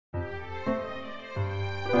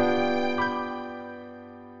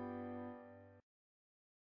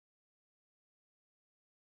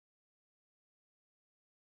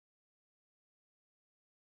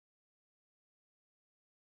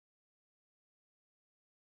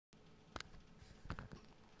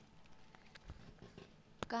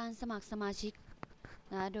การสมัครสมาชิก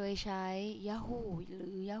นะโดยใช้ Yahoo หรือ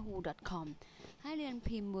yahoo.com ให้เรียน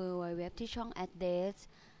พิมพ์ www ที่ช่อง address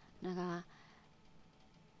นะคะ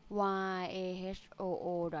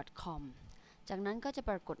yahoo.com จากนั้นก็จะ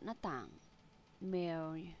ปรากฏหน้าต่าง Mail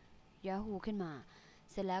Yahoo ขึ้นมา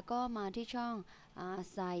เสร็จแล้วก็มาที่ช่อง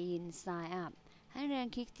Sign in Sign up ให้เรียน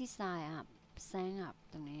คลิกที่ Sign up Sign up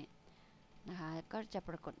ตรงนี้นะคะก็จะป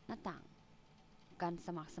รากฏหน้าต่างการส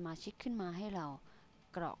มัครสมาชิกขึ้นมาให้เรา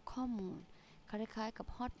กรอกข้อมูลคล้ายๆกับ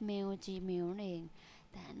Hotmail Gmail นั่นเอง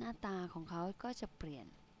แต่หน้าตาของเขาก็จะเปลี่ยน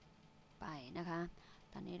ไปนะคะ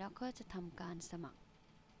ตอนนี้เราก็จะทำการสมัคร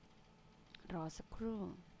รอสักครู่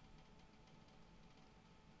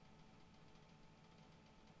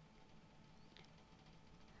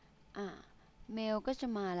เมลก็จะ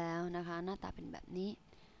มาแล้วนะคะหน้าตาเป็นแบบนี้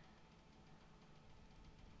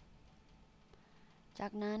จา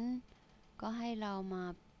กนั้นก็ให้เรามา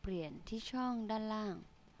เปลี่ยนที่ช่องด้านล่าง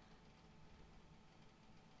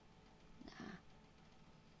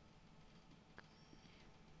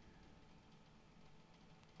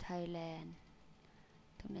ไทยแลนด์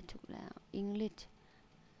ตรงนี้ถูกแล้ว English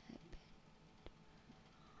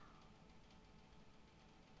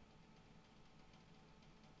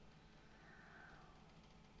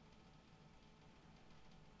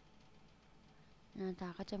หน้าตา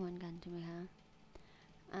ก็จะเหมือนกันใช่ไหมคะ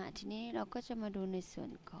ทีนี้เราก็จะมาดูในส่ว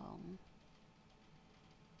นของ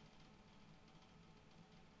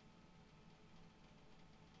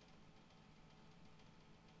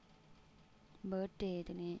birthday ต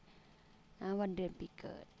รงนี้วันเดือนปีเ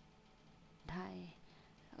กิดไทย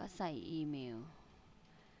แล้วก็ใส่อีเมล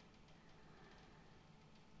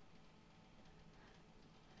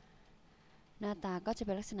หน้าตาก็จะเ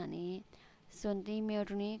ป็นลักษณะนี้ส่วนอีเมลต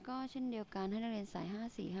รงนี้ก็เช่นเดียวกันให้นักเรียนใส่5455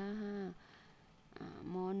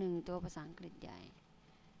ม.1 ตัวภาษาอังกฤษใหญ่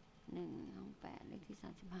1ห้อง8เลขที่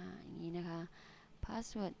35อย่างนี้นะคะพาส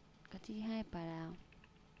เวิร์ดก็ที่ให้ไปแล้ว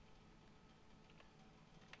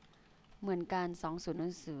เหมือนกัน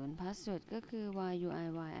2010พาสเวิร์ดก็คือ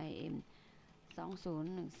yuivim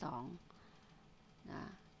 2012นะ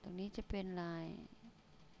ตรงนี้จะเป็นลาย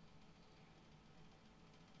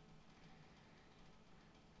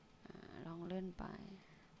ลองเลื่อนไป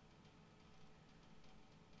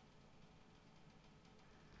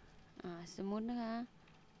สมมุตินะคะ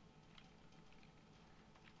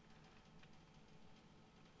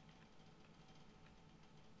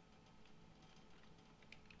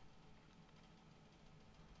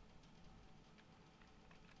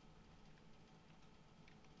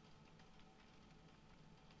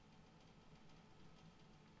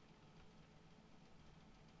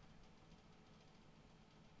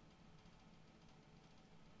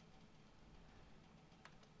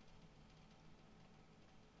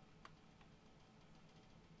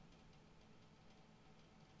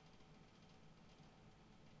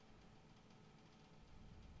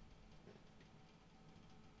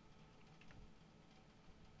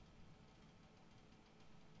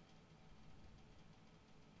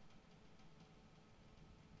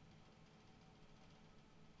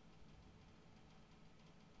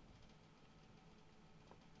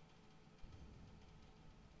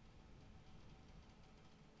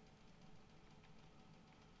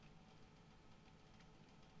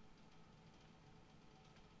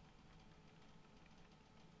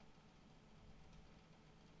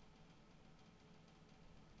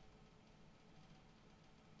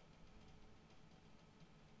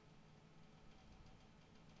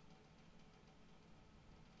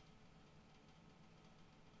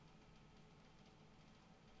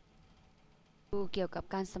ดูเกี่ยวกับ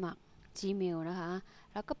การสมัคร Gmail นะคะ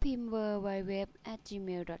แล้วก็พิมพ์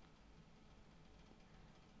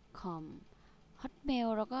www@gmail.com Hotmail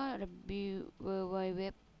แล้วก็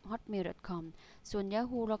www.hotmail.com ส่วน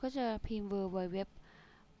Yahoo เราก็จะพิมพ์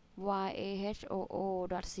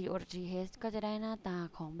www.yahoo.co.th ก็จะได้หน้าตา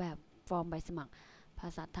ของแบบฟอร์มใบสมัครภา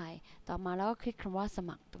ษาไทยต่อมาแล้วก็คลิกคำว่าส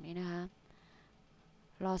มัครตรงนี้นะคะ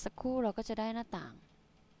รอสักครู่เราก็จะได้หน้าต่าง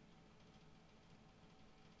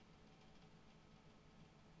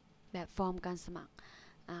แบบฟอร์มการสมัคร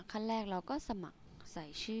ขั้นแรกเราก็สมัครใส่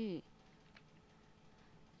ชื่อ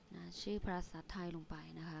ชื่อภาษาไทยลงไป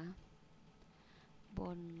นะคะบ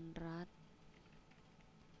นรัฐ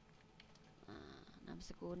นามส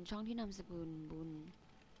กุลช่องที่นามสกุลบุญ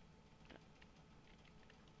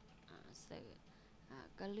เสิร์ช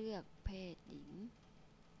ก็เลือกเพศหญิง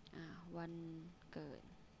วันเกิด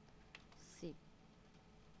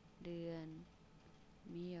10 เดือน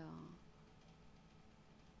มิยอ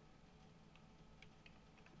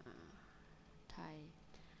ไทย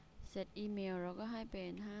เสร็จอีเมลเราก็ให้เป็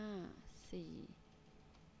น54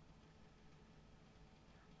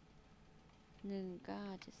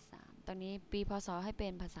 1973ตรงนี้ปีพศให้เป็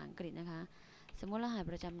นภาษาอังกฤษนะคะสมมติรหัส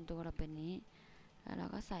ประจำตัวเราเป็นนี้แล้วเรา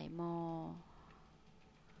ก็ใส่ม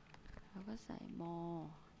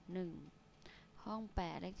1ห้อง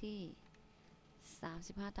8เลขที่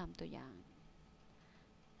35ตามตัวอย่าง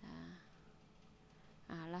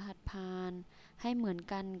รหัสผ่านให้เหมือน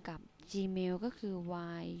กันกับ Gmail ก็คือ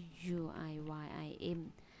yuiym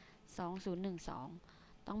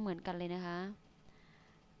 2012ต้องเหมือนกันเลยนะคะ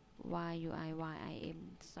yuiym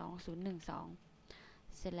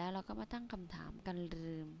 2012เสร็จแล้วเราก็มาตั้งคำถามกัน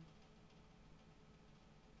ลืม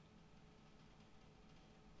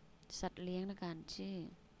สัตว์เลี้ยงในการชื่อ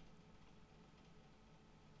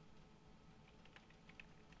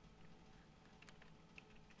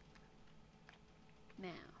แม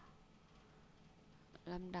ว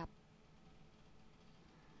ลำดับ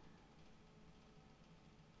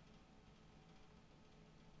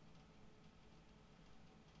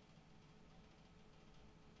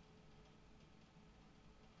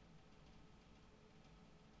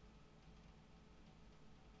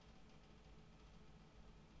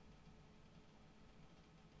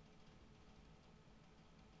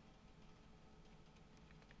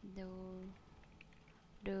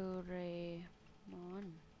โดเรมอน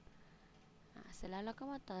เสร็จแล้วเราก็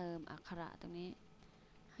มาเติมอักขระตรงนี้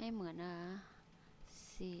ให้เหมือนนะคะ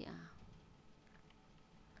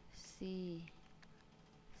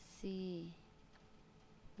C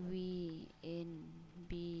V N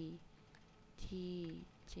B T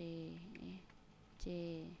J Z4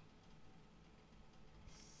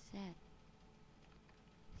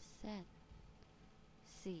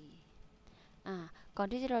ก่อน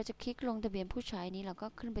ที่เราจะคลิกลงทะเบียนผู้ใช้นี้เราก็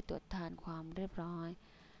ขึ้นไปตรวจทานความเรียบร้อย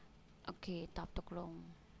โอเคตอบตกลง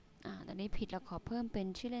ตอนนี้ผิดเราขอเพิ่มเป็น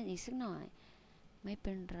ชื่อเล่นอีกสักหน่อยไม่เ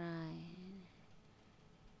ป็นไร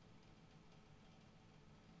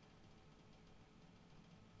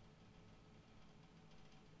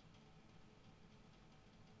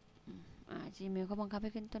Gmail เขาบังคับใ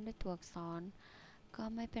ห้ขึ้นต้นด้วยตัวอักษรก็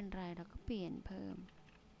ไม่เป็นไรเราก็เปลี่ยนเพิ่ม